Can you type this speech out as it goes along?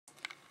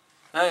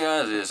Hey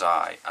guys, it is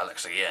I,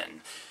 Alex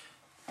again.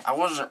 I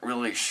wasn't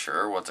really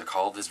sure what to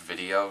call this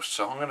video,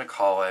 so I'm going to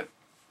call it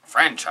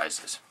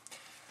Franchises.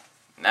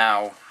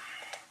 Now,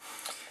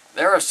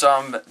 there are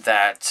some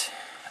that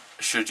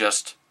should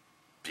just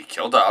be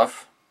killed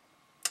off,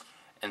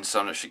 and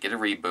some that should get a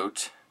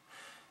reboot,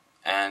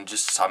 and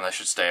just some that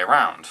should stay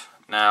around.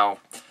 Now,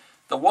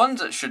 the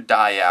ones that should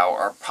die out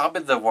are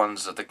probably the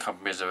ones that the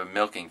companies have been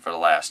milking for the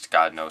last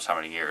God knows how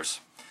many years.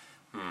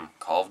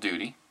 Call of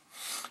Duty.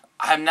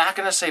 I'm not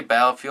going to say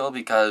Battlefield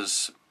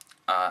because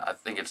I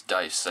think it's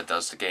DICE that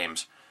does the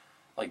games.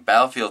 Like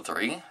Battlefield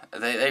 3,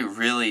 they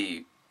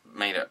really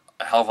made it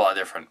a hell of a lot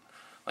different.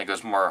 Like it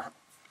was more,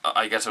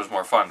 I guess it was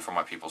more fun from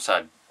what people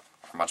said.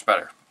 Or much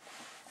better.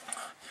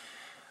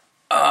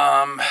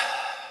 I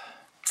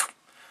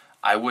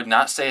would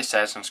not say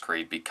Assassin's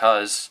Creed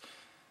because,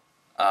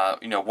 1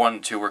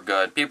 and 2 were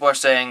good. People are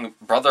saying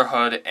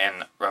Brotherhood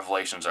and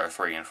Revelations are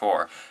 3 and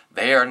 4.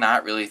 They are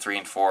not really 3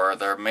 and 4.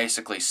 They're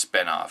basically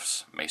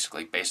spin-offs.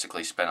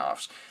 Basically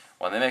spin-offs.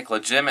 When they make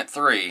legitimate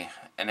 3,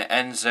 and it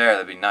ends there,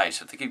 that'd be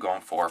nice. If they keep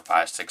going 4,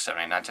 5, 6,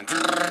 7, 8, 9, 10,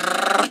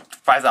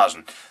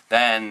 5,000,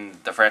 then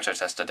the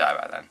franchise has to die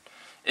by then.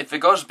 If it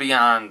goes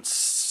beyond,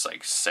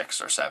 like,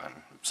 6 or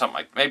 7, something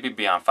like, maybe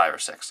beyond 5 or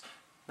 6,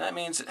 that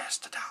means it has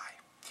to die.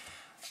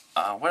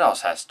 What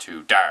else has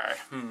to die?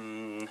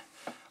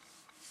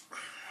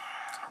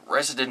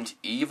 Resident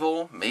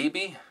Evil,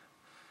 maybe?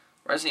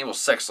 Resident Evil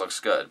 6 looks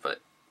good,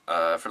 but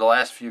for the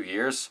last few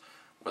years,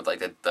 with like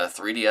the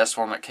 3DS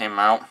one that came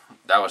out,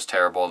 that was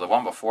terrible. The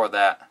one before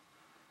that,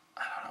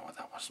 I don't know what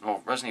that was.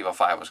 Well, Resident Evil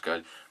 5 was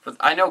good, but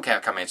I know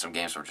Capcom made some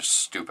games that were just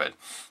stupid,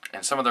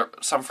 and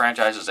some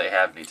franchises they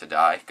have need to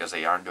die because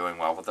they aren't doing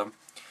well with them.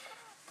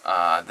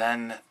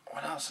 Then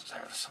what else is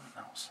there? There's something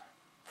else.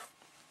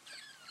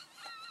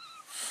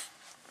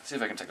 Let's see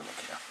if I can take a look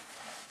here.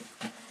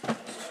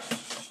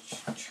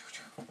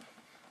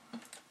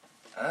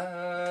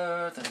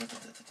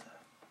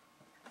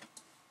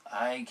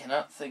 I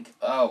cannot think.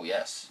 Oh,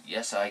 yes.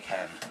 Yes, I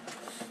can.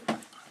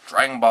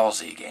 Dragon Ball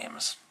Z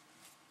games.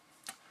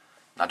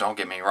 Now, don't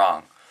get me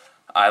wrong.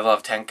 I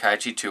love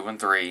Tenkaichi 2 and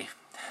 3.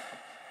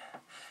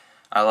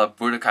 I love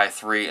Budokai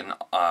 3 and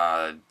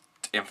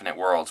Infinite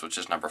Worlds, which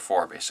is number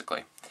 4,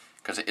 basically.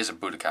 Because it is a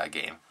Budokai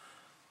game.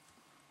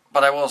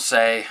 But I will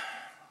say,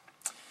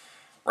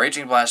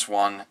 Raging Blast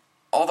 1,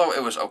 although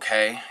it was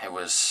okay, it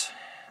was...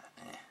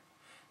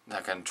 the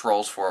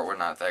controls for it were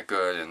not that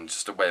good, and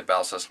just the way the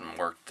battle system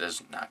worked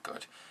is not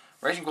good.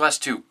 Raging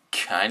Blast 2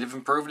 kind of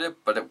improved it,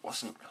 but it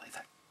wasn't really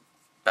that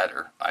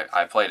better.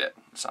 I played it.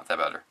 It's not that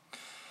better.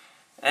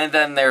 And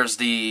then there's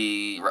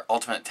the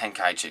Ultimate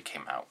Tenkaichi that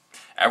came out.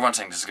 Everyone's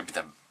saying this is going to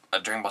be a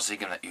Dragon Ball Z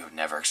game that you've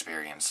never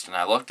experienced. And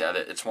I looked at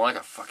it, it's more like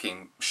a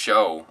fucking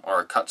show or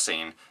a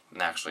cutscene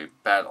than actually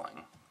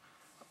battling.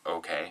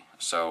 Okay,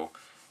 so...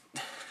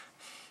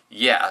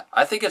 yeah,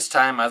 I think it's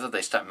time either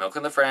they stop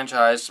milking the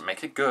franchise,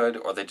 make it good,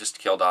 or they just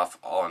killed off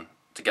all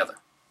together.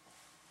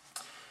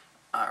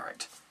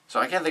 Alright, so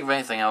I can't think of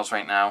anything else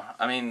right now.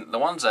 I mean, the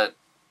ones that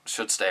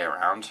should stay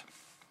around,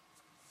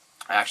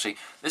 actually,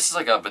 this is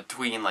like a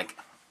between, like,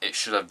 it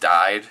should have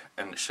died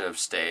and it should have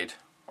stayed,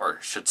 or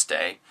should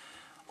stay,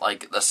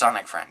 like the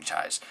Sonic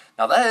franchise.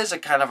 Now, that is a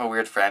kind of a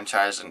weird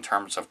franchise in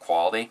terms of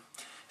quality.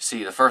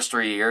 See, the first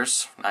 3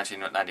 years,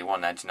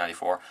 1991,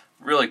 1994,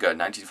 really good.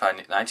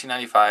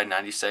 1995,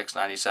 96,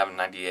 97,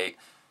 98,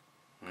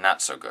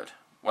 not so good.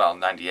 Well,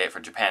 98 for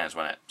Japan is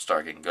when it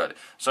started getting good.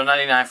 So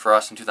 99 for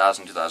us in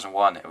 2000,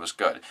 2001, it was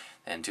good.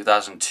 In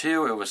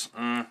 2002, it was,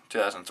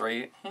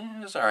 2003, it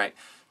was alright.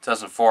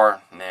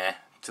 2004, nah.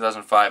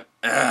 2005,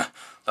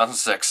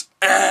 2006,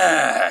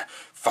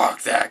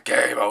 fuck that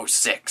game,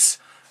 06.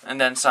 And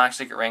then Sonic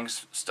Secret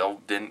Rings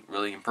still didn't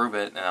really improve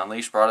it, and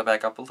Unleashed brought it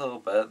back up a little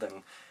bit,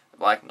 then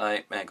Black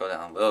Knight may go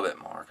down a little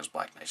bit more, because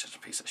Black Knight's just a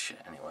piece of shit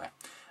anyway.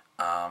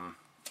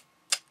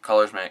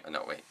 Colors went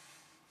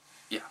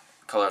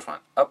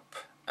up,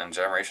 and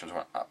Generations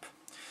went up.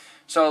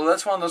 So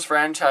that's one of those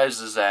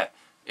franchises that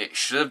it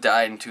should have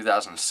died in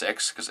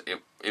 2006, because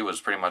it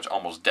was pretty much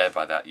almost dead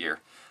by that year.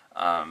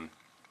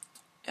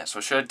 Yeah, so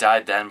it should have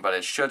died then, but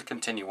it should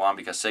continue on,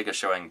 because Sega's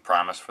showing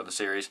promise for the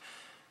series.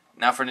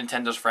 Now for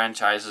Nintendo's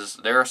franchises,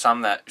 there are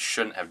some that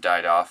shouldn't have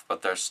died off,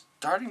 but they're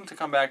starting to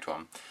come back to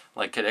them.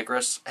 Like Kid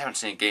Icarus, I haven't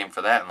seen a game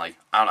for that in like,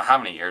 I don't know how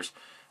many years.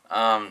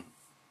 Let's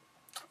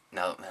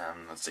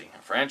see.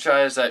 A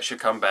franchise that should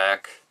come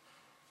back.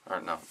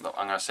 Or no,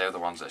 I'm going to say the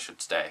ones that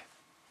should stay.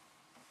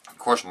 Of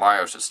course,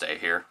 Mario should stay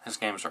here. His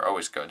games are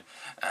always good.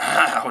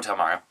 Hotel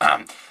Mario.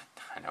 I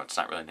know it's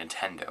not really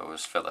Nintendo, it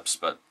was Philips,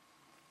 but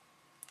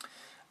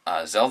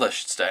Zelda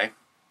should stay.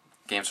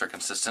 Games are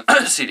consistent.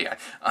 CDI.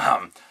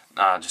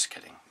 Just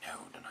kidding. No,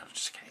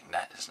 just kidding.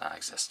 That does not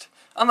exist.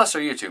 Unless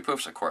they're YouTube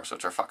poofs, of course,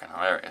 which are fucking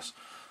hilarious.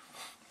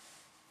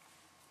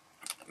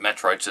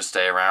 Metroid should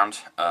stay around.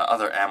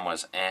 Other M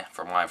was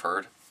from what I've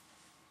heard.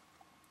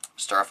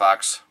 Star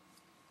Fox.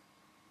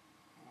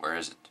 Where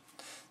is it?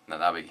 No,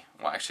 that'll be...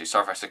 well, actually,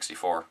 Star Fox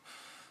 64.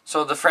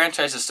 So the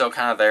franchise is still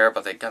kind of there,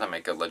 but they gotta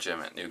make a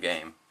legitimate new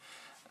game.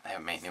 They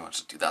haven't made new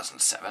ones in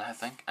 2007, I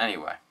think.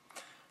 Anyway.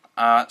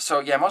 So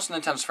yeah, most of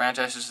Nintendo's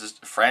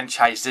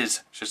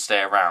franchises should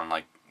stay around,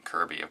 like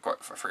Kirby, of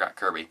course. I forgot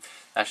Kirby.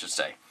 That should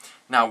stay.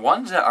 Now,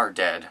 ones that are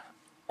dead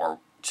or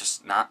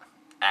just not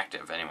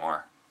active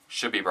anymore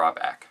should be brought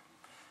back.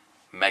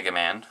 Mega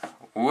Man.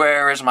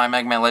 Where is my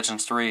Mega Man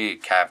Legends 3?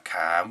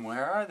 Capcom,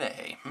 where are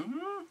they?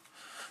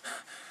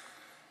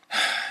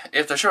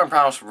 If they're showing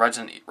promise for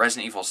Resident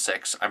Evil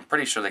 6, I'm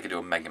pretty sure they could do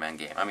a Mega Man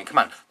game. I mean, come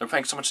on. They're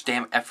putting so much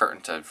damn effort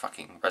into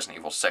fucking Resident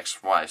Evil 6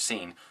 from what I've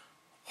seen.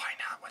 Why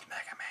not with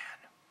Mega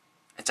Man?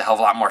 It's a hell of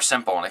a lot more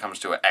simple when it comes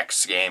to an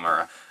X game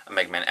or a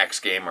Mega Man X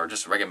game or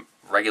just a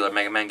regular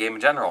Mega Man game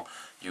in general.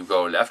 You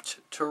go left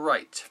to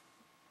right.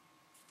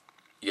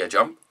 You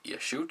jump, you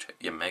shoot,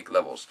 you make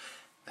levels.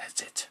 That's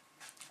it.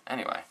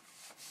 Anyway.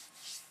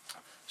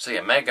 So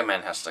yeah, Mega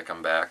Man has to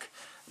come back.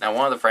 Now,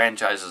 one of the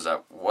franchises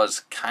that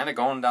was kind of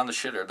going down the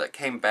shitter that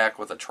came back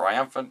with a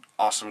triumphant,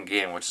 awesome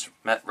game, which is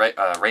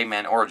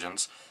Rayman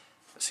Origins.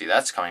 See,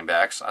 that's coming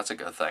back, so that's a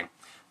good thing.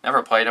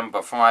 Never played them,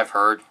 but from what I've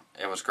heard,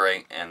 it was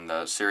great, and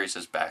the series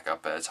is back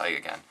up at its height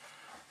again.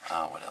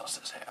 What else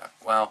does it have?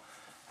 Well,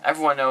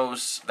 everyone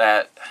knows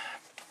that,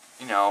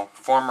 you know,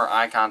 former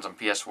icons on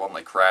PS1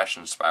 like Crash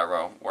and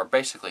Spyro were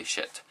basically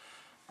shit.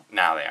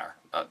 Now they are.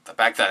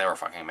 Back then they were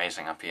fucking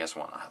amazing on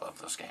PS1. I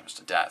love those games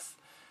to death.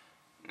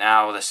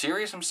 Now, the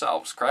series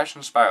themselves, Crash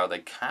and Spyro,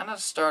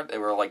 they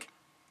were like,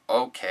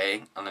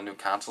 okay on the new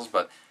consoles,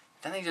 but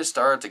then they just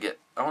started to get,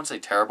 I wouldn't say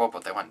terrible,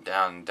 but they went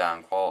down and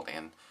down quality,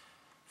 and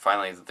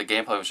finally, the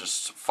gameplay was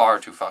just far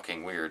too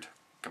fucking weird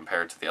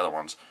compared to the other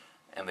ones,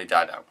 and they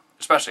died out.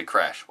 Especially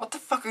Crash. What the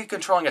fuck are you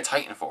controlling a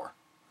Titan for?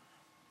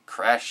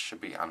 Crash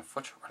should be on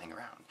foot running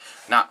around.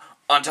 Not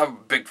on top of a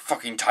big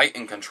fucking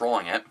Titan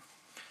controlling it.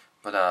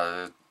 But,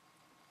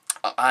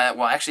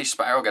 well, actually,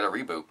 Spyro got a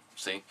reboot,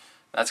 see?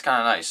 That's kind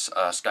of nice.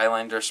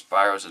 Skylander,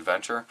 Spyro's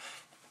Adventure.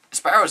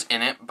 Spyro's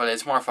in it, but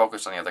it's more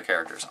focused on the other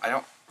characters. I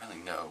don't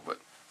really know, but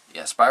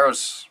yeah,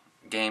 Spyro's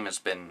game has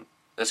been...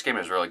 This game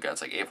is really good.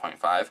 It's like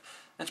 8.5.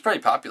 It's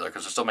pretty popular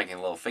because they're still making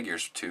little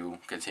figures to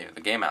continue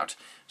the game out.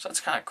 So that's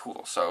kind of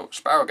cool. So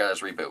Spyro got his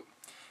reboot.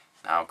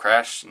 Now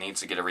Crash needs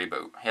to get a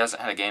reboot. He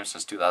hasn't had a game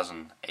since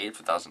 2008,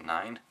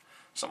 2009,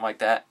 something like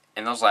that.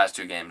 And those last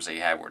two games that he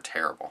had were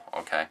terrible,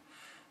 okay?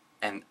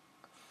 And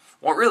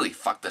what really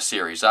fucked the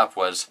series up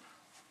was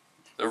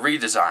the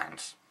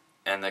redesigns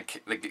and the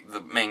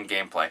main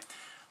gameplay.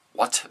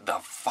 What the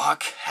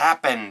fuck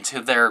happened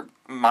to their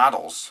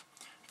models?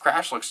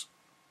 Crash looks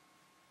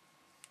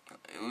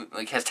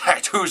like he has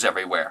tattoos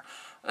everywhere.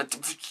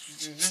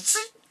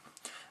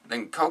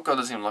 Then Coco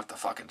doesn't even look the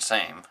fucking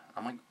same.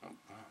 I'm like,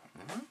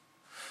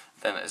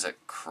 Then is it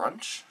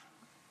Crunch?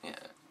 Yeah,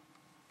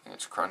 I think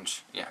it's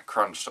Crunch. Yeah,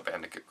 Crunch the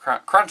Bandicoot.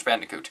 Crunch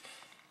Bandicoot.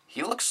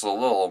 He looks a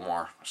little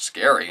more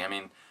scary. I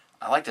mean,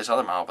 I like this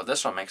other model, but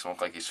this one makes him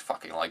look like he's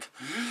fucking like,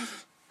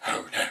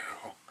 oh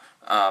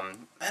no.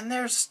 And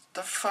there's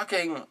the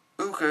fucking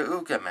Uka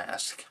Uka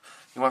mask.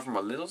 He went from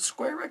a little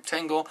square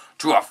rectangle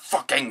to a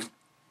fucking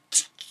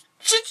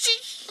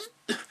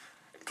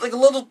like a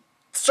little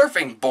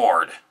surfing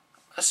board.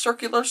 A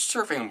circular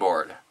surfing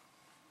board.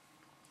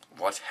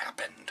 What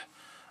happened?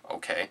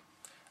 Okay.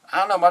 I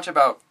don't know much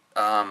about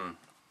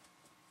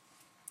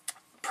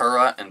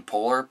Pura and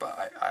Polar,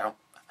 but I don't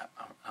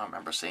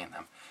remember seeing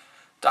them.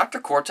 Dr.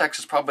 Cortex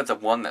is probably the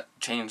one that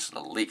changed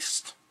the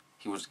least.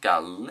 He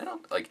got a little,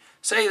 like,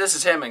 say this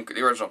is him in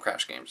the original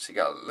Crash games. He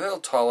got a little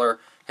taller.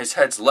 His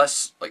head's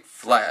less, like,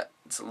 flat.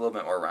 It's a little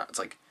bit more round. It's,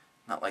 like,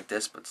 not like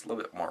this, but it's a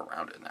little bit more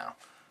rounded now.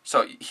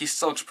 So, he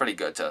still looks pretty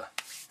good to,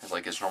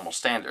 his normal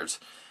standards.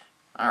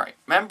 Alright,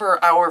 remember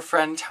our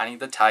friend Tiny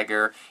the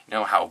Tiger? You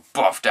know how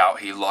buffed out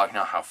he looked? You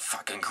know how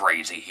fucking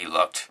crazy he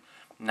looked?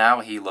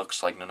 Now he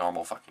looks like the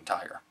normal fucking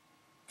tiger.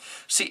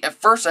 See, at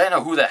first I didn't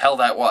know who the hell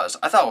that was.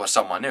 I thought it was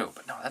someone new,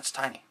 but no, that's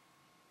Tiny.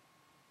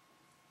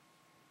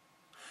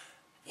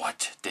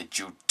 What did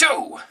you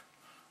do?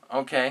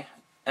 Okay,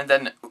 and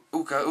then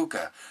Uka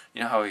Uka.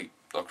 You know how he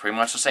looked pretty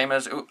much the same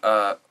as wait,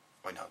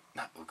 no,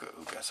 not Uka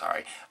Uka,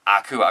 sorry.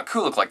 Aku.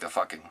 Aku looked like the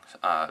fucking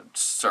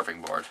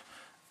surfing board.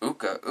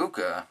 Uka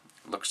Uka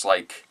looks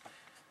like,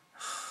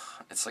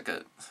 it's like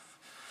a,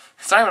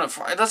 it's not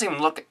even, it doesn't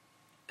even look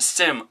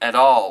at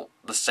all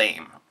the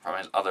same from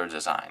his other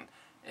design.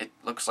 It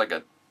looks like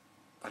a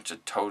bunch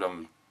of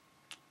totem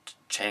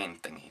chain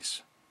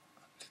thingies.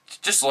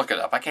 Just look it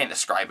up. I can't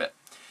describe it.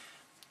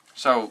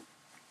 So,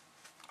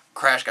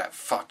 Crash got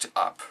fucked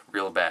up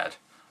real bad.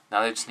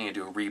 Now they just need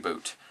to do a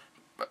reboot.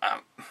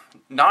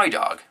 Naughty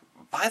Dog,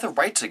 buy the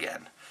rights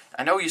again.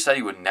 I know you said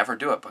you would never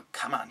do it, but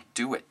come on,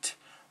 do it.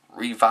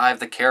 Revive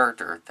the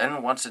character.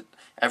 Then once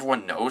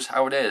everyone knows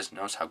how it is,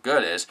 knows how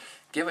good it is,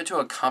 give it to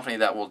a company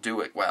that will do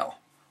it well.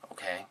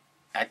 Okay?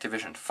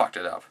 Activision fucked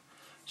it up.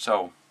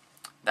 So,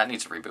 that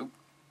needs a reboot.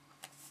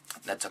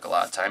 That took a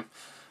lot of time.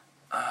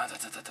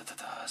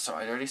 So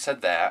I already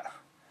said that.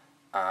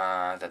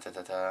 I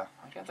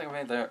can't think of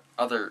any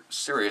other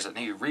series that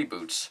need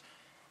reboots.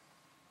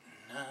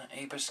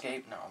 Ape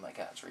Escape? No, my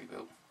God, it's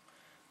reboot.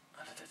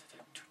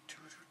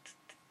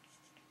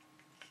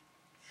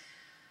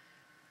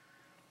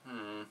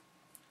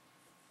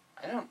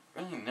 I don't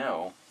really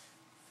know.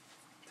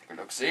 Take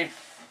a look, see?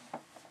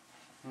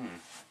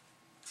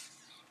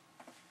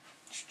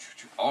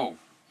 Oh,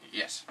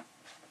 yes.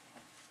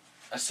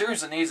 A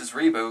series that needs its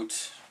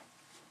reboot.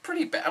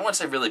 Pretty bad. I wouldn't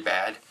say really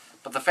bad,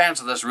 but the fans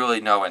of this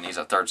really know it needs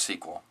a third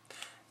sequel.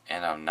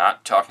 And I'm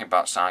not talking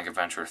about Sonic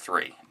Adventure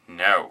 3.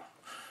 No.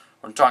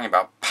 I'm talking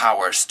about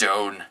Power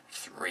Stone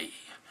 3.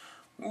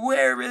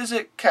 Where is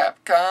it,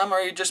 Capcom?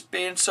 Are you just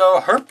being so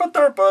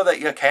herpa-derpa that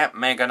you can't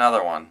make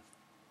another one?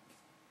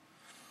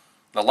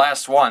 The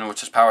last one,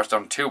 which is Power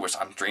Stone 2, was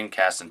on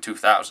Dreamcast in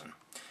 2000.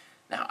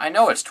 Now, I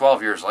know it's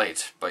 12 years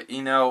late, but,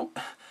 you know,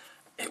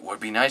 it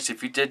would be nice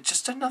if you did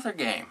just another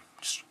game.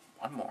 Just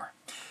one more.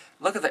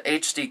 Look at the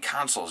HD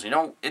consoles. You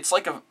know, it's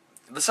like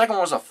the second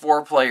one was a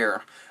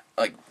 4-player,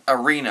 like,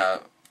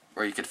 arena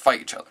where you could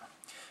fight each other.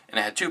 And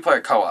it had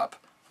 2-player co-op.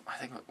 I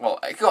think, well,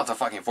 it could go up to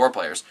fucking 4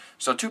 players.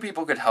 So 2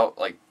 people could help,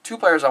 like, 2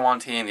 players on one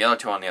team, the other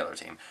 2 on the other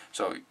team.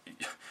 So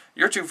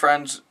your 2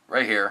 friends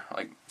right here,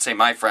 like, say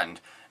my friend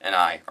and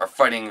I, are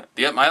fighting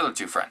my other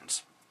 2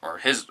 friends. Or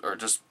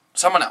just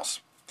someone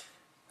else.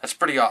 That's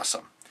pretty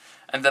awesome.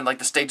 And then, like,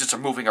 the stages are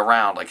moving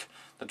around, like,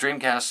 the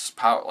Dreamcast's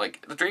power,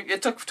 like,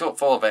 it took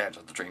full advantage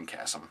of the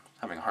Dreamcast. I'm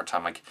having a hard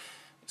time, like,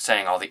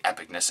 saying all the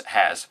epicness it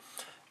has.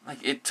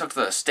 Like, it took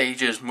the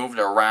stages, moved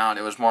it around,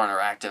 it was more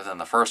interactive than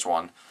the first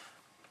one.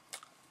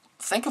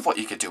 Think of what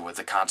you could do with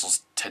the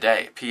consoles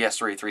today.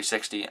 PS3,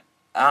 360.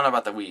 I don't know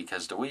about the Wii,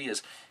 because the Wii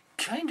is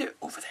kind of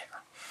over there.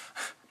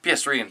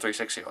 PS3 and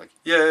 360 are like,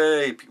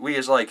 yay! Wii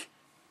is like,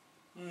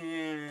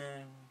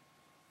 yeah.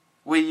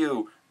 Wii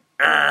U.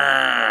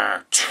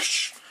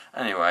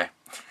 Anyway.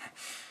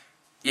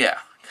 Yeah.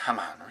 Come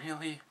on,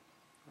 really?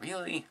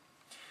 Really?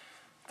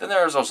 Then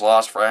there's those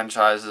lost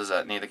franchises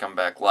that need to come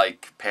back,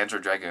 like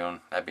Panzer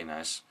Dragoon. That'd be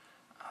nice.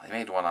 They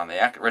made one on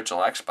the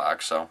original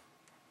Xbox, so...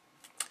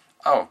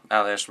 Oh,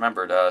 now I just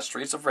remembered,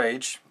 Streets of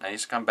Rage, that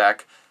needs to come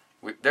back.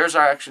 There's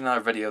actually another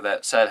video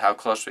that said how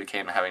close we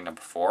came to having number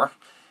 4.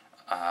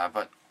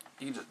 But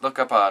you look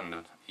up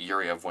on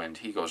Yuri of Wind,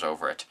 he goes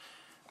over it.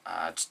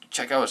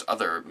 Check out his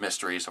other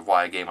mysteries of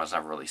why a game was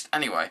never released.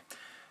 Anyway,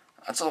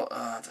 that's all.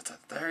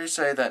 There you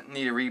say that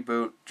need a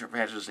reboot,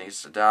 franchise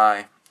needs to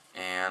die,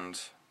 and...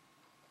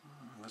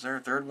 Was there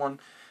a third one?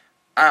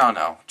 I don't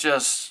know.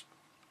 Just...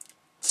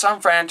 Some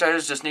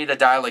franchises just need to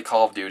die like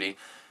Call of Duty.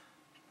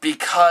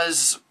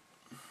 Because...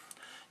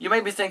 You may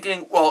be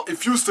thinking, well,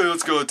 if you say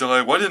it's gonna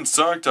die, why didn't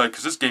Sonic die?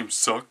 Because this game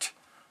sucked.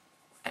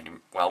 And,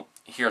 well,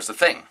 here's the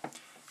thing.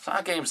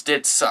 Sonic games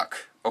did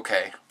suck.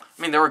 Okay.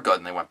 I mean, they were good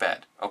and they went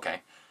bad.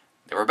 Okay.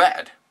 They were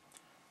bad.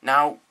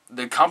 Now,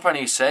 the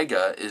company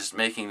Sega is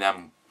making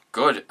them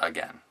good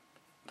again.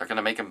 They're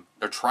gonna make them,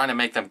 they're trying to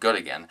make them good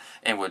again.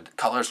 And with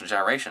Colors and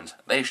Generations,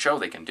 they show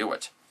they can do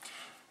it.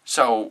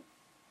 So,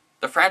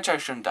 the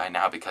franchise shouldn't die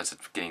now because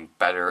it's getting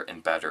better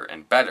and better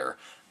and better.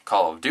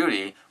 Call of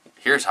Duty,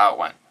 here's how it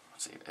went.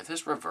 Let's see, is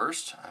this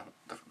reversed?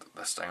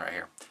 This thing right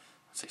here.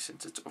 Let's see,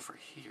 since it's over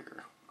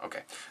here.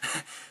 Okay.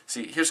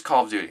 See, here's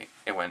Call of Duty.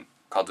 It went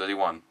Call of Duty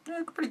 1,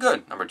 pretty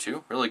good. Number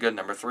 2, really good.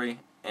 Number 3,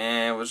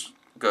 it was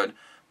good.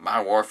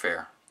 Modern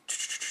Warfare.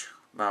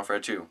 Modern Warfare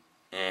 2,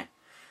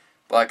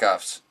 Black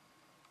Ops.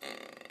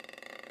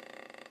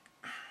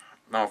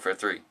 Modern Warfare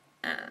 3.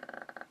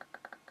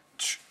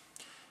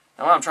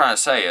 Now what I'm trying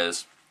to say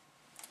is,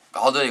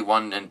 Call of Duty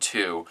 1 and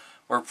 2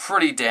 were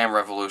pretty damn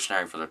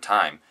revolutionary for their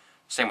time.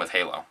 Same with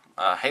Halo.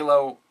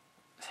 Halo,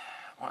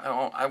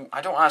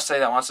 I don't want to say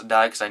that wants to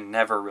die because I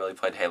never really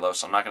played Halo,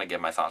 so I'm not going to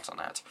give my thoughts on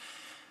that.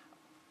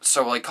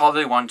 So, like, Call of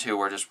Duty 1 and 2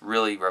 were just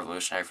really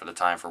revolutionary for the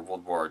time for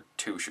World War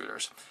II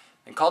shooters.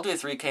 And Call of Duty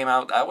 3 came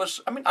out,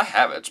 I mean, I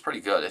have it, it's pretty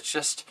good. It's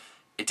just,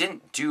 it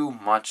didn't do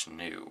much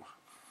new.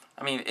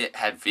 I mean, it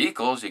had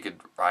vehicles, you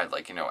could ride,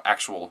 like, you know,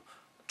 actual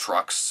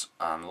trucks,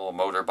 little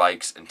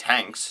motorbikes, and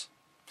tanks.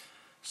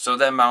 So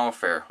then Modern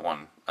Warfare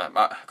 1,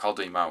 Call of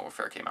Duty Modern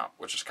Warfare came out,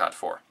 which is COD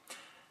 4.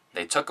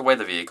 They took away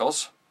the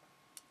vehicles.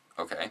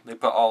 Okay, they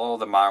put all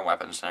the modern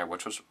weapons in there,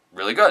 which was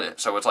really good.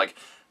 So it's like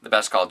the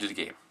best Call of Duty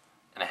game.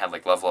 And it had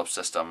like level up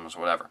systems,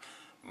 whatever.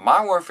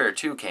 Modern Warfare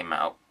 2 came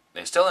out.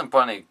 They still didn't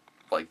put any,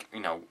 like,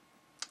 you know,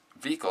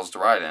 vehicles to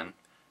ride in.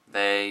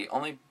 They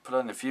only put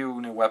in a few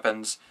new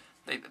weapons.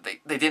 They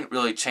didn't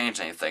really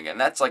change anything. And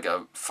that's like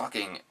a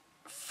fucking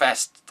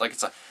fest. Like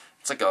it's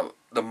like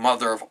the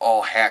mother of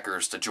all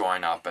hackers to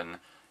join up and,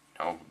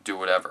 you know, do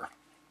whatever.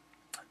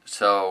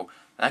 So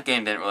that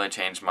game didn't really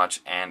change much,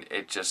 and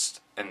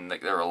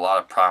there were a lot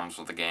of problems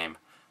with the game.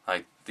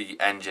 Like, the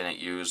engine it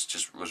used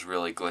just was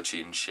really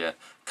glitchy and shit.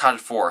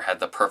 COD 4 had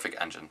the perfect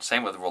engine.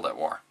 Same with World at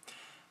War.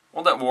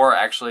 World at War,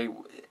 actually,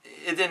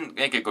 it didn't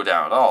make it go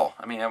down at all.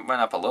 I mean, it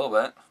went up a little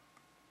bit.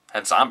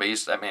 Had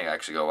zombies, that made it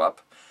actually go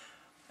up.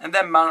 And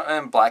then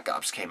Black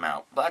Ops came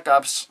out. Black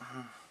Ops,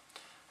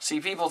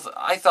 see,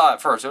 I thought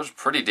at first it was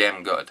pretty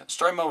damn good.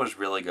 Story mode was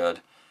really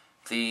good.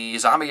 The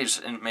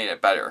zombies made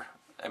it better.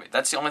 I mean,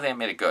 that's the only thing that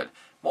made it good.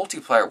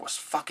 Multiplayer was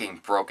fucking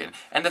broken.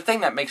 And the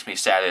thing that makes me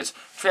sad is,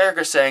 Treyarch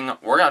is saying,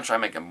 we're going to try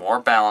to make it more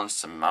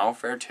balanced than Modern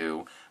Warfare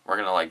 2, We're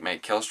gonna like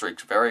make kill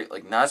streaks very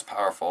like not as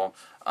powerful,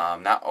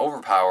 not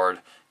overpowered.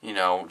 You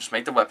know, just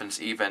make the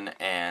weapons even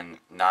and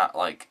not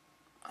like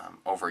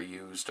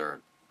overused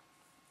or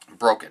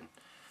broken.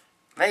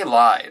 They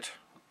lied.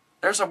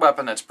 There's a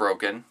weapon that's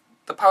broken.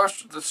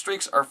 The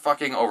streaks are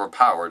fucking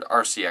overpowered.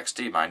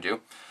 RCXD, mind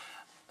you.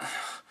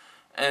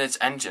 And its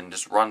engine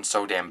just runs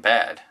so damn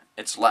bad.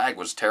 Its lag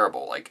was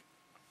terrible. Like,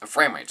 the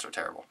frame rates are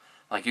terrible.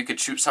 Like, you could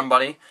shoot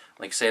somebody,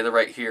 like, say they're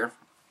right here.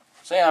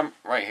 Say I'm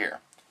right here.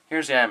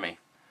 Here's the enemy.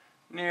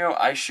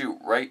 I shoot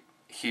right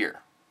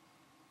here.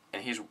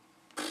 And he's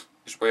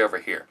way over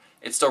here.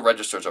 It still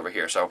registers over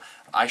here. So,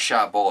 I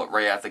shot a bullet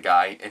right at the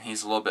guy, and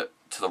he's a little bit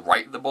to the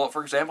right of the bullet,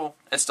 for example.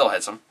 It still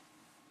hits him.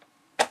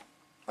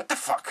 What the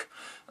fuck?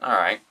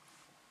 Alright.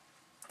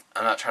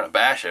 I'm not trying to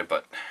bash it,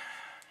 but...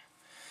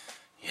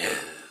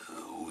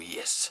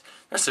 yes.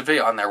 There's a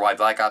video on there why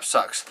Black Ops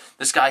sucks.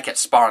 This guy kept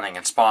spawning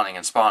and spawning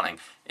and spawning.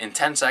 In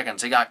 10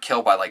 seconds, he got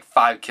killed by like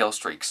 5 kill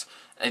streaks.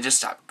 And it just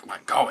stopped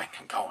going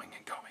and going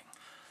and going.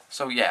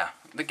 So yeah,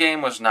 the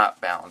game was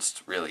not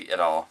balanced, really, at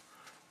all.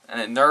 And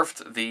it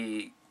nerfed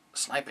the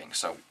sniping,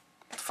 so...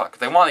 fuck.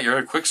 They wanted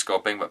your quick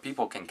scoping, but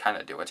people can kind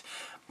of do it.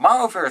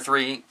 Modern Warfare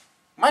 3...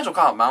 might as well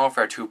call it Modern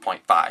Warfare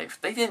 2.5.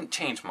 They didn't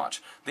change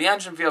much. The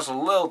engine feels a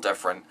little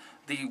different.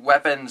 The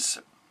weapons,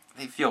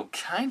 they feel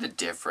kind of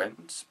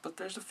different, but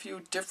there's a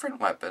few different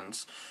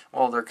weapons.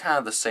 Well, they're kind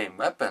of the same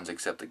weapons,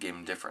 except they gave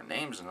them different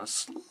names and a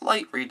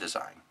slight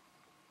redesign.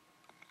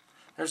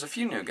 There's a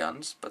few new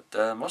guns, but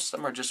most of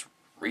them are just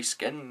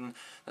reskin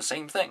the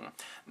same thing.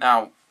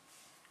 Now,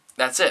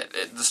 that's it.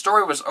 The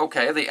story was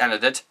okay. They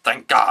ended it.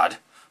 Thank God.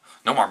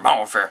 No more Modern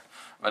Warfare.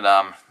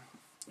 But,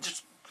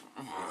 just...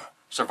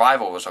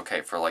 survival was okay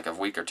for like a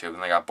week or two,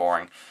 and they got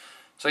boring.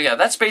 So yeah,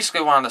 that's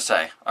basically what I wanted to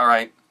say.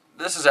 Alright,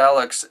 this is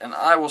Alex, and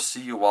I will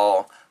see you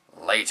all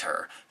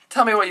later.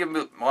 Tell me what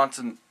you want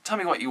to... tell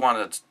me what you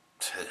wanted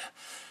to...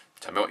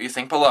 tell me what you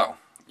think below.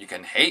 You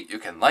can hate, you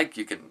can like,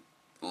 you can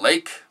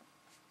like...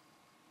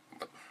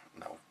 but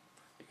no.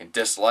 You can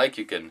dislike,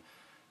 you can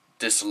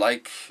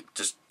dislike...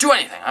 just do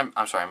anything.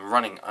 I'm sorry,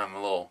 I'm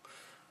a little...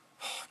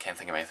 I can't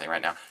think of anything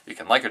right now. You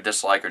can like or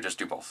dislike or just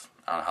do both.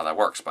 I don't know how that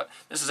works, but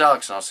this is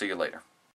Alex, and I'll see you later.